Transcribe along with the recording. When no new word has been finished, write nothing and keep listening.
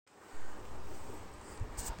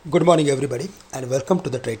Good morning, everybody, and welcome to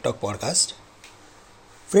the Trade Talk podcast.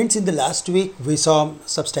 Friends, in the last week, we saw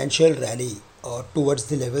substantial rally towards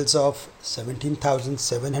the levels of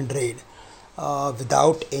 17,700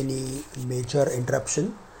 without any major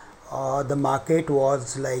interruption. The market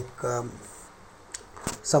was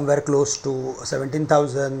somewhere close to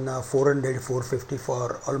 17,400, 450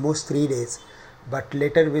 for almost 3 days. But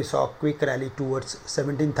later we saw a quick rally towards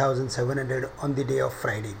 17,700 on the day of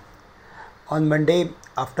Friday. On Monday,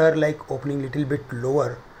 after opening little bit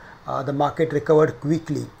lower, the market recovered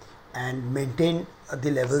quickly and maintained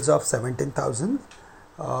the levels of 17,000,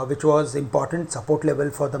 which was important support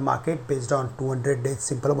level for the market based on 200 days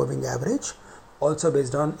simple moving average, also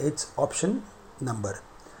based on its option number.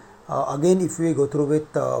 Again, if we go through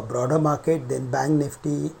with broader market, then Bank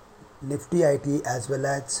Nifty, Nifty IT as well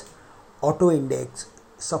as Auto Index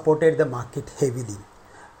supported the market heavily.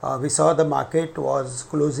 We saw the market was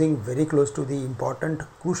closing very close to the important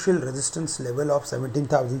crucial resistance level of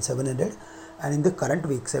 17,700, and in the current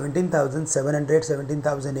week 17,700,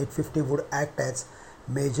 17,850 would act as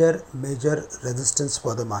major resistance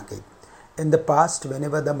for the market. In the past,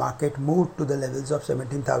 whenever the market moved to the levels of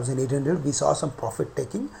 17,800, we saw some profit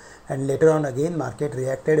taking, and later on again market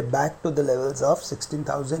reacted back to the levels of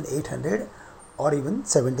 16,800 or even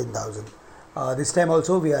 17,000. This time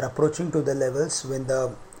also we are approaching to the levels when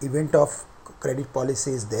the event of credit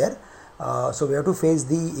policy is there. So we have to face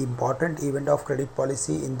the important event of credit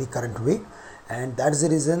policy in the current week, and that's the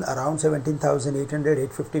reason around 17,800,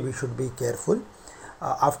 850 we should be careful.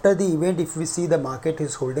 After the event, if we see the market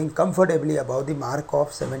is holding comfortably above the mark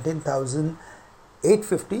of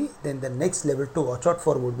 17,850, then the next level to watch out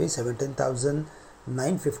for would be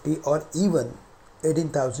 17,950 or even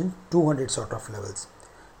 18,200 sort of levels.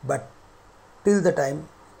 But till the time,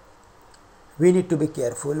 we need to be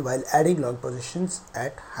careful while adding long positions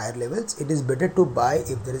at higher levels. It is better to buy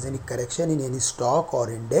if there is any correction in any stock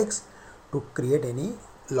or index to create any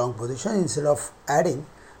long position instead of adding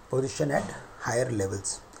position at higher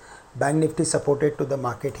levels. Bank Nifty supported to the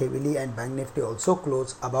market heavily, and Bank Nifty also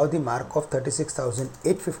closed above the mark of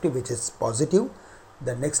 36,850, which is positive.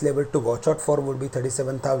 The next level to watch out for would be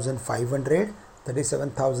 37,500,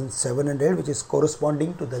 37,700, which is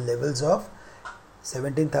corresponding to the levels of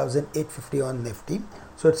 17,850 on Nifty.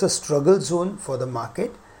 So it's a struggle zone for the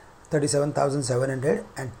market, 37,700,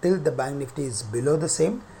 and till the Bank Nifty is below the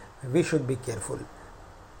same, we should be careful.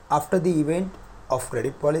 After the event of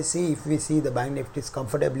credit policy, if we see the Bank Nifty is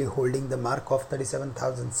comfortably holding the mark of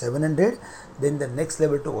 37,700, then the next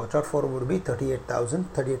level to watch out for would be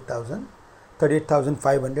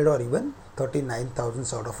 38,500 or even 39,000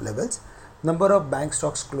 sort of levels. Number of bank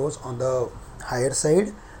stocks close on the higher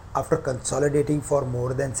side after consolidating for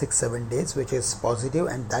more than 6-7 days, which is positive,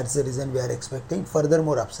 and that's the reason we are expecting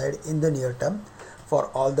furthermore upside in the near term for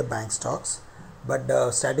all the bank stocks. But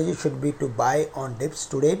the strategy should be to buy on dips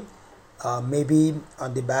today, maybe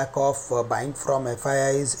on the back of buying from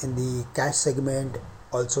FIIs in the cash segment,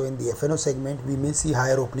 also in the FNO segment. We may see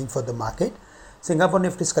higher opening for the market. Singapore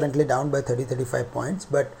Nifty is currently down by 30-35 points,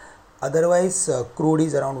 but otherwise crude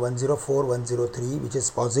is around 104, 103, which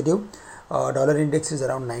is positive. Dollar index is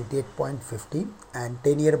around 98.50 and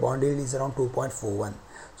 10-year bond yield is around 2.41.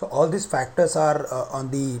 So all these factors are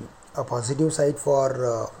on the positive side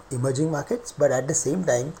for emerging markets, but at the same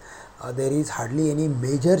time there is hardly any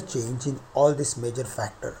major change in all this major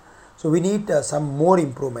factor. So we need some more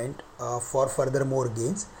improvement for further more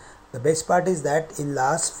gains. The best part is that in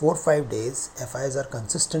last 4-5 days FIs are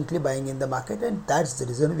consistently buying in the market, and that's the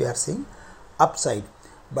reason we are seeing upside.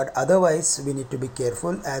 But otherwise we need to be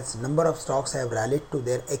careful as number of stocks have rallied to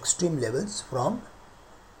their extreme levels from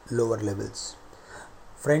lower levels.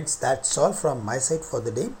 Friends, that's all from my side for the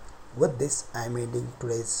day. With this, I am ending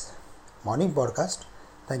today's morning podcast.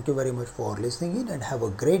 Thank you very much for listening in, and have a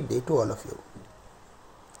great day to all of you.